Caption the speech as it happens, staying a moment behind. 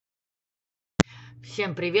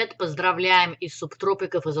Всем привет! Поздравляем из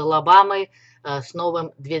субтропиков, из Алабамы с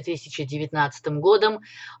новым 2019 годом.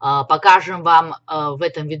 Покажем вам в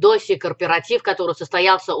этом видосе корпоратив, который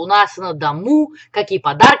состоялся у нас на дому, какие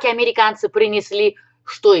подарки американцы принесли,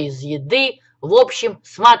 что из еды. В общем,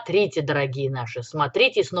 смотрите, дорогие наши,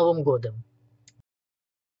 смотрите с Новым годом!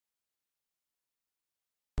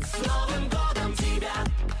 С Новым годом тебя!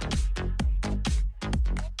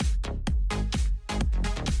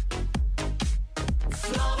 С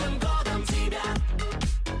Новым годом тебя!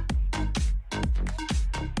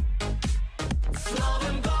 С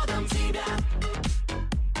Новым годом тебя!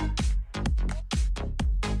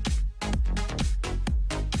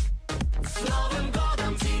 С Новым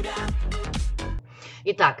годом тебя!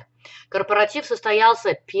 Итак, корпоратив состоялся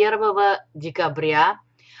 1 декабря.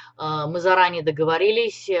 Мы заранее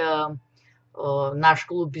договорились, наш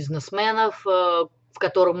клуб бизнесменов, в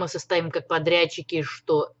котором мы состоим как подрядчики,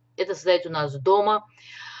 что это состоит у нас дома.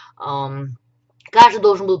 Каждый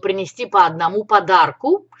должен был принести по одному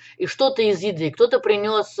подарку и что-то из еды. Кто-то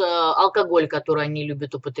принес алкоголь, который они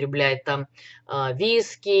любят употреблять, там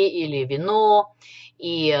виски или вино.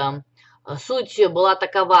 И суть была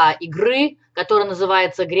такова: игры, которая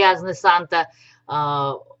называется «Грязный Санта».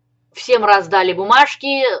 Всем раздали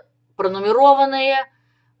бумажки, пронумерованные.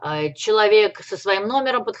 Человек со своим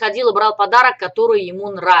номером подходил и брал подарок, который ему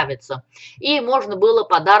нравится. И можно было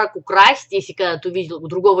подарок украсть. Если когда ты увидел у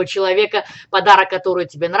другого человека подарок, который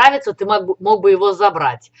тебе нравится, ты мог бы его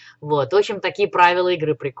забрать. Вот. В общем, такие правила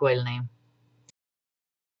игры прикольные.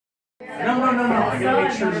 No. I gotta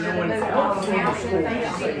make sure no one else in the school.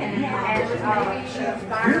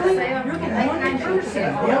 Really? You're the one person.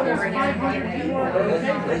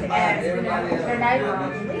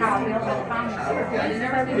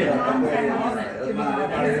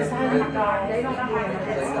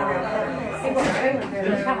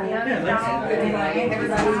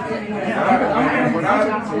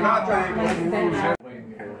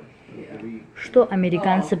 Что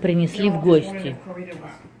американцы принесли в гости?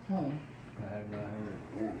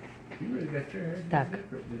 Так,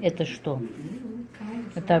 это что?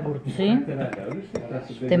 Это огурцы,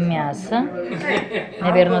 это мясо,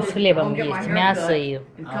 наверное, с хлебом есть, мясо и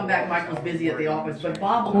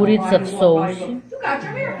курица в соусе.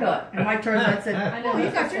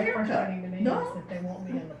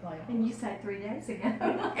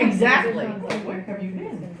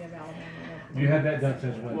 You had that done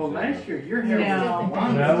since when? Well, last year your hair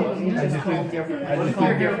was different. And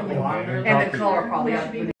the color probably.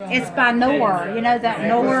 It's by Knorr. You know that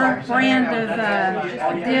Knorr brand of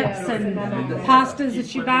dips and pastas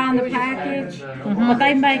that you buy in the package. But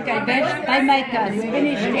they make a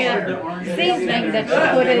spinach dip seasoning that you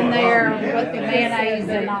put in there with the mayonnaise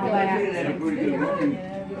and all that.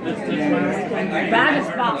 But I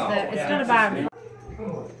just bought the instead of buying.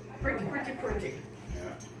 Pretty.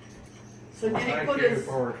 So did he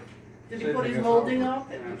put his molding up?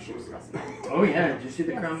 Oh yeah, did you see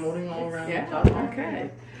the crown molding all around the top? Okay.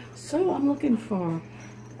 So I'm looking for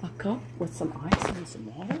a cup with some ice and some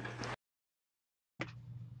water.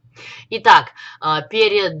 Итак,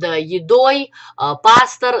 перед едой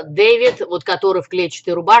пастор Дэвид, вот который в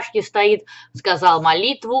клетчатой рубашке стоит, сказал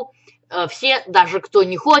молитву. Все, даже кто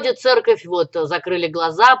не ходит в церковь, вот закрыли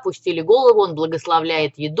глаза, пустили голову, он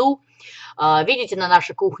благословляет еду. Видите, на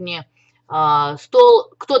нашей кухне стол,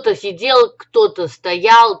 кто-то сидел, кто-то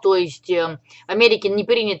стоял, то есть в Америке не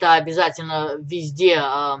принято обязательно везде,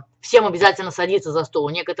 всем обязательно садиться за стол.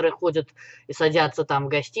 Некоторые ходят и садятся там в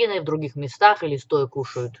гостиной, в других местах или стоя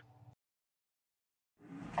кушают.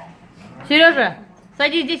 Сережа,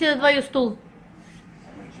 садись здесь, это твой стул.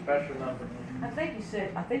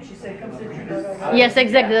 Yes,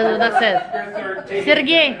 exactly, that's it.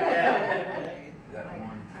 Сергей.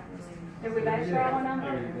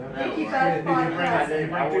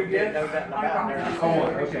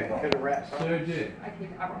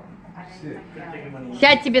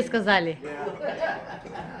 Сядь, тебе сказали.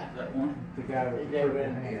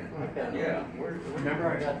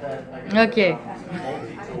 Окей.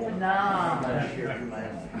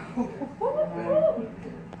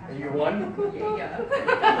 You won?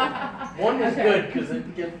 One is good because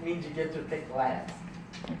it means you get to pick last.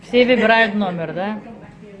 Все выбирают номер, да?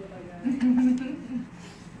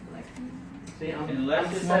 You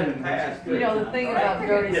know, the thing about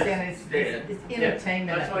dirty sin is it's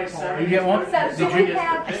entertainment. That's why I said You get one?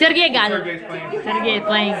 Сергей got it. Sергei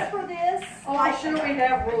playing. Oh, I sure we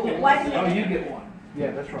have rules. Oh, you get one.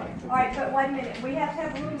 Yeah, that's right. All right, but wait a minute. We have to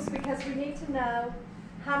have rules because we need to know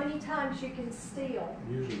how many times you can steal?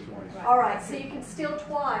 Usually twice. All right, so you can steal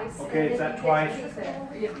twice. Okay, and is then that you twice? get to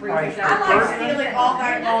keep it. Twice per I like person? stealing all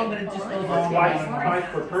night long, but it just goes on. Twice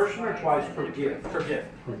per person or twice per gift? Per gift.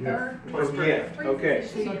 Per gift, okay.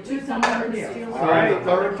 So 2 sometimes steal. All right. The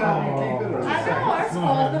third time you keep it or the I second? know, it's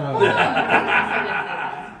called the fun.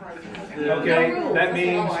 Okay, that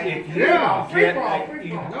means if you get,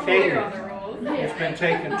 you take it, it's been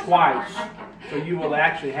taken twice, so you will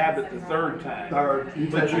actually have it the third time. Third.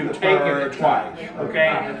 But you've taken it twice,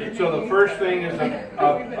 okay? So the first thing is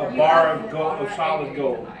a bar of gold, of solid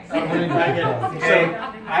gold. Okay,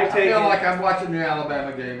 I take feel like it. I'm watching the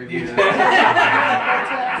Alabama game again.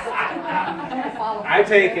 I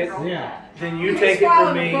take it, then you take it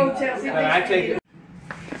from me, then I take it.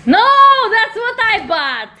 No, that's what I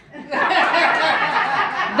bought.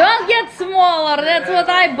 Don't get smaller. That's what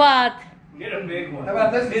I bought. Get a big one. How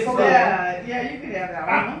about this one? Yeah, you can have that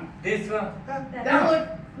one. This one.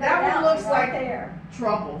 That one looks right like there.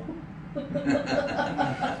 trouble.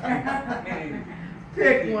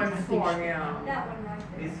 Pick one for him. That one right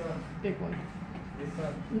there. This one. Pick one. This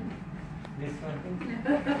one. This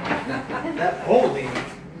one. That holy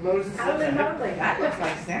Moses. Holy moly, that looks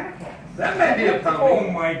like Santa Claus. That may be a Oh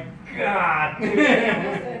pony. my God.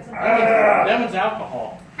 That one's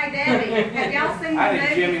alcohol. Hey, Debbie, have y'all seen I the think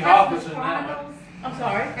movie Jimmy Hoffa's Christmas in that one. Chronicles? I'm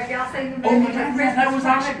sorry. Have y'all seen the Oh movie my God, Christmas that was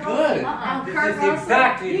actually Chronicles? good. This Kurt is Russell,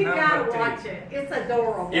 exactly you number gotta 2. watch it. It's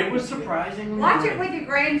adorable. It was surprisingly Watch good. it with your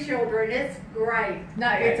grandchildren. It's great. No,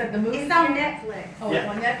 it's at the movie. It's on Netflix. Oh, it's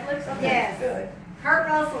on Netflix? Okay, Yes. good. Kurt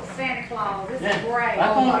Russell's Santa Claus. It's Yeah. great.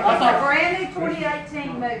 I thought- It's a brand new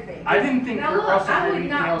 2018 movie. I didn't think Now Kurt look, Russell I had would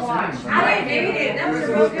anything not else watch. in him. I didn't need it. That was a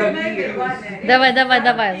real good movie, wasn't it? Давай,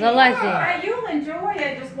 залази. Hey, you'll enjoy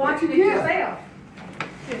it just watching it yourself.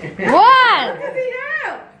 What? Look at it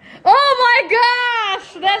out. Oh my gosh,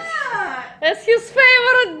 that's his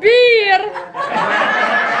favorite beer.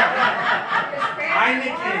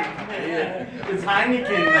 Heineken. It's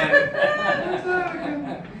Heineken, man.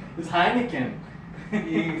 It's Heineken.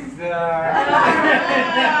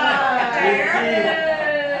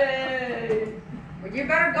 Well, you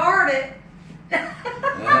better guard it.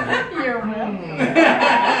 You're welcome.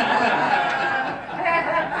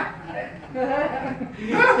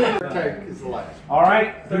 Take is the last. All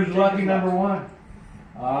right, who's lucky number one?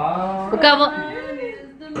 У кого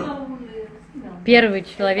первый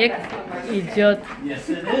человек идет. Yes,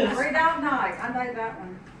 it is. Read out night. I know that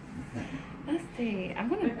one. Let's see. I'm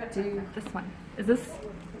gonna do this one. Is this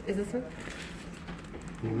it?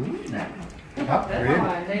 Not really.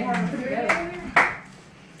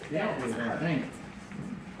 Yeah, I think.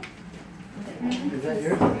 Is that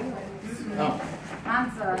yours? Oh.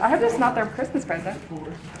 I hope it's not their Christmas present.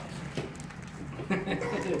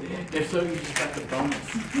 If so, you just got the bonus.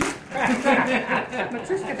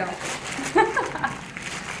 Matryoshka doll.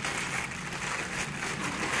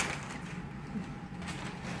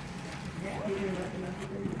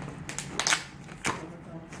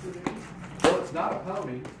 Well, it's not a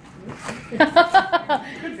pony.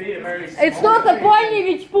 Could be a very small It's not a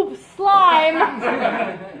pony which poops slime.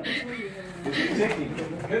 It's sticky.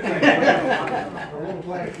 Good thing. A little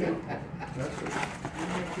black kid.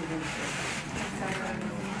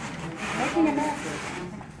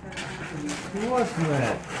 What's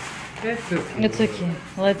that? It's okay.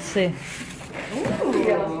 Let's see.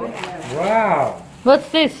 Wow. What's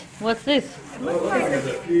this? What's this?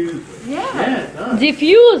 Yeah, it does.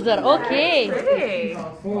 Diffuser. Okay.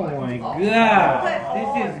 Oh my God. This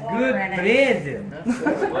is good present.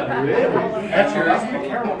 That's yours.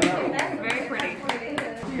 Very pretty.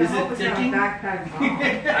 Is it ticking? I I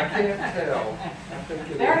can't tell.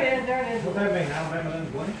 There it is, there it is. What's that mean? Alabama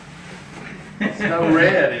blank? There's no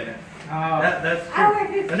red in it. That's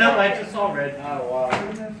true. No, I just saw red. Oh, wow.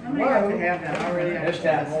 I'm gonna have to have that already. This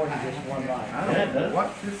got more than just one line. Yeah, it does. What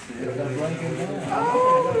this is?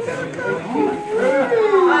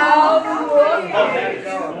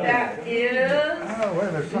 That is. Oh,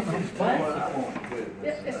 wait, there's something.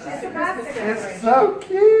 It's just a bicycle. It's so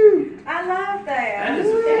cute. I love that. That is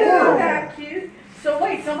Isn't adorable. that cute? So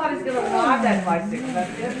wait, somebody's gonna ride that bicycle.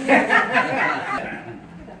 That's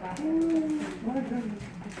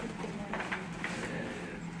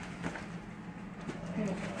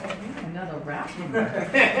Another wrap.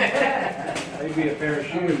 Maybe a pair of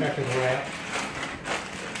shoes back to the wrap.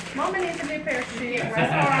 Mama needs a new pair of shoes.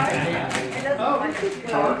 That's all right. It doesn't like it.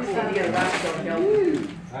 Well, we just need to get a wrap so it helps.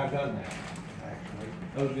 I've done that, actually.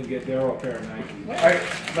 I was gonna get Daryl a pair of Nikes. Alright,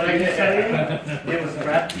 but I can tell you, it was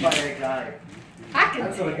wrapped by a guy. I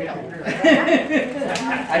can tell.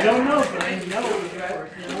 I don't know, but I know it was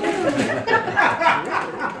wrapped.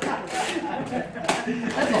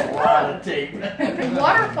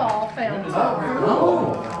 Waterfall fountain.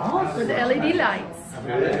 With the LED lights.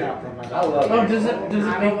 Oh, does it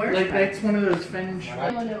make, like, that's one of those finish?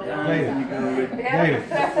 David,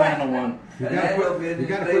 The final one. you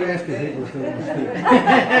gotta quit asking people if they want to speak.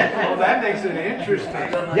 Well, that makes it interesting.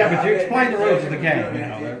 Yeah, but you explain the rules of the game, you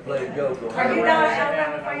know. Are you not an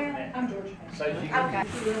Alabama fan? I'm Georgia. Okay.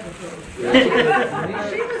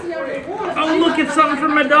 She was number one. Oh, look, it's something for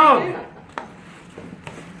my dog.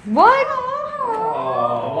 What?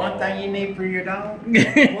 Oh, one thing you need for your dog?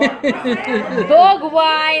 Dog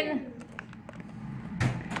wine.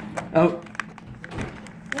 Oh.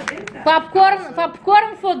 Popcorn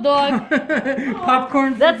for dog.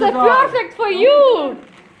 Popcorn for That's the dog. perfect for you.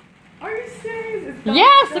 Are you serious?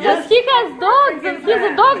 Yes, because he has dogs and he's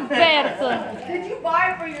a dog person. Did you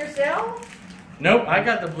buy it for yourself? Nope, I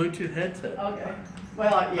got the Bluetooth headset. Okay.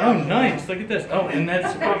 Well, yeah. Oh, nice. Look at this. Oh, and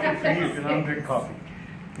that's coffee for you because I don't drink coffee.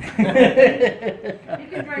 You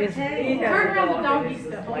can drink tea. Turn around the doggy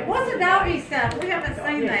stuff. What's the doggy stuff? We haven't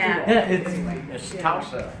seen that. Yeah, it's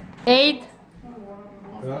salsa. 8.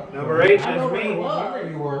 Number 8 is me.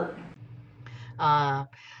 You were.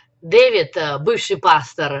 Дэвид, бывший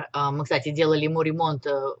пастор, мы, кстати, делали ему ремонт,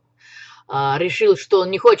 решил, что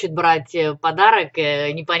он не хочет брать подарок,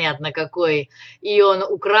 непонятно какой, и он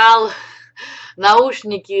украл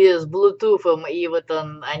наушники с Bluetooth, и вот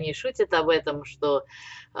они шутят об этом, что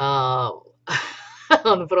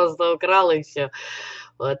он просто украл и все.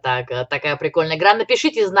 Вот так, такая прикольная игра.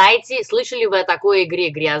 Напишите, знаете, слышали вы о такой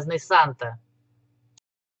игре «Грязный Санта»?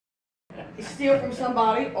 Steal from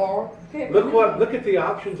somebody or pick. Look at the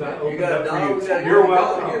options I opened up for you. You're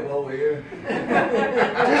welcome. Over here.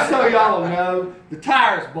 Just so y'all know, the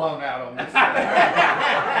tire's blown out on this.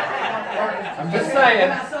 I'm just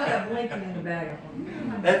saying. I saw that blinking in the bag.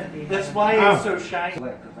 That's why it's so shiny.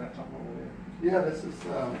 Yeah, this is,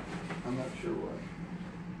 I'm not sure what.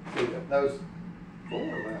 See, those 4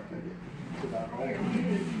 left, maybe. It's about right.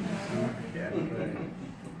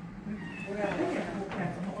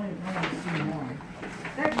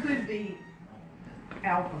 That could be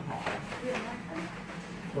alcohol.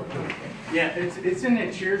 Yeah, it's in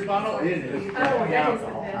that Cheers bottle. It is. Oh, that is the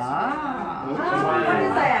best. Ah. What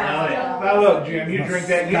is that? Now look, Jim, you drink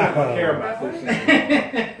that, you don't care about this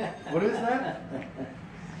thing. What is that?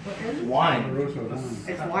 Wine.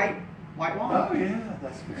 It's white wine. Oh, yeah,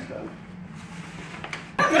 that's good stuff.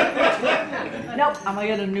 Nope, I'm gonna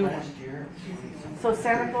get a new one. So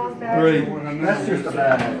Santa Claus bag? 3. That's just a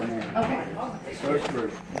bad one. Okay. Those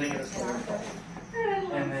 3.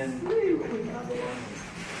 And then.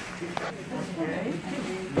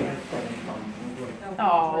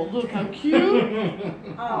 Oh, look how cute.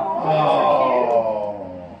 Oh.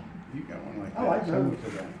 You got one like that. Oh, I know to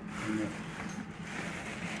that.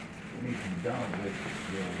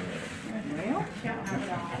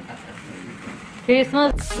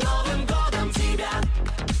 Christmas.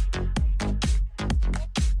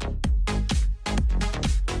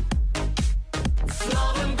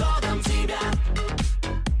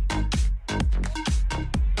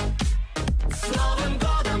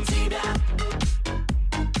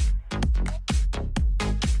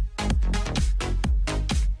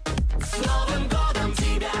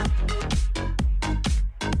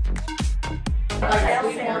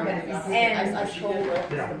 And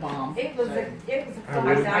it was a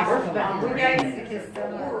 $5 bomb. We gave it to his son.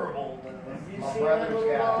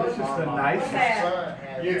 This is the nicest.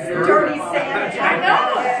 Dirty Santa. I know.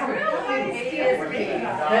 It is.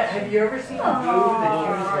 Have you ever seen a blue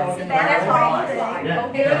that That's what he said. Yeah.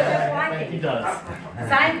 He looks just like He it. does.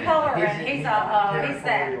 Same color. And he's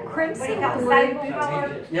that crimson. What do you call it? Sable color.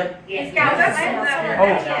 Yep. He's got the same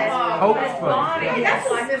body. That's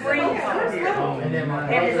like green color.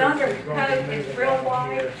 And his undercoat is real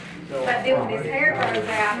white. But then when his hair grows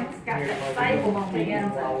out, it's got that sable on the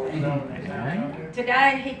inside.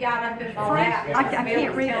 Today he got up and bought out. I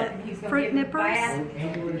can't read it. Fruit nippers?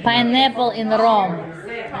 Pineapple in Rome.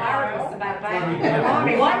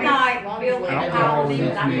 One night, Bill called him,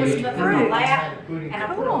 and I pushed him up in my lap, and I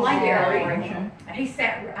put a blanket over him. And he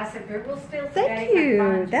sat, I said, we'll still Thank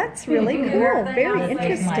you. That's really cool. Very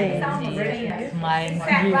interesting. Mine. He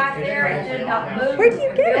sat right there and did not move. Where do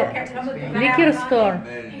you get it? Liquor store.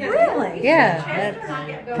 Really? Yeah, that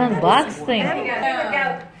 $10 thing. He goes,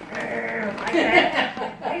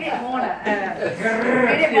 he didn't want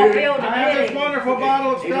Bill to I have get this him. wonderful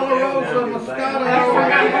bottle of Stella Rosa Moscato.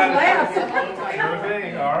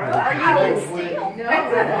 Everything, all right. Are you in steel?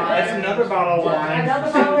 That's another bottle of wine.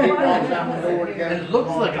 Another bottle of wine. It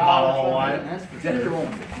looks like a bottle of wine. That's for sure.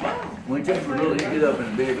 When Jeffrey really get up in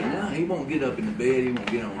the bed, but now he won't get up in the bed. He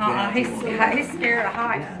won't get on the couch. He's scared of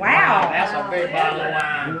heights. Wow. That's a big bottle of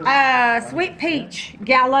wine. Sweet peach,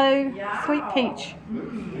 gallo, sweet peach.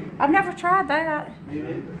 I've never tried that.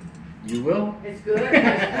 You will? It's good.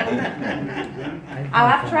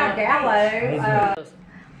 I've tried gallo.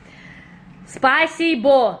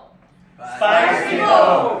 Спасибо.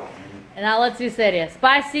 Спасибо. Now let's be serious.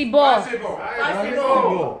 Спасибо.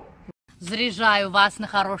 Спасибо. Заряжаю вас на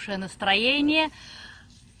хорошее настроение.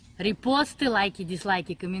 Репосты, лайки,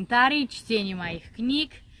 дизлайки, комментарии, чтение моих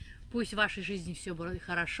книг. Пусть в вашей жизни все будет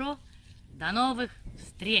хорошо. До новых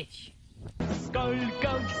встреч!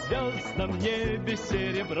 Сколько звезд на небе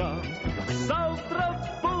серебра, завтра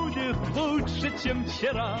будет лучше, чем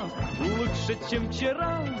вчера, лучше, чем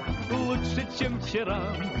вчера, лучше, чем вчера,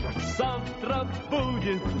 завтра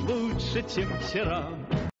будет лучше, чем вчера.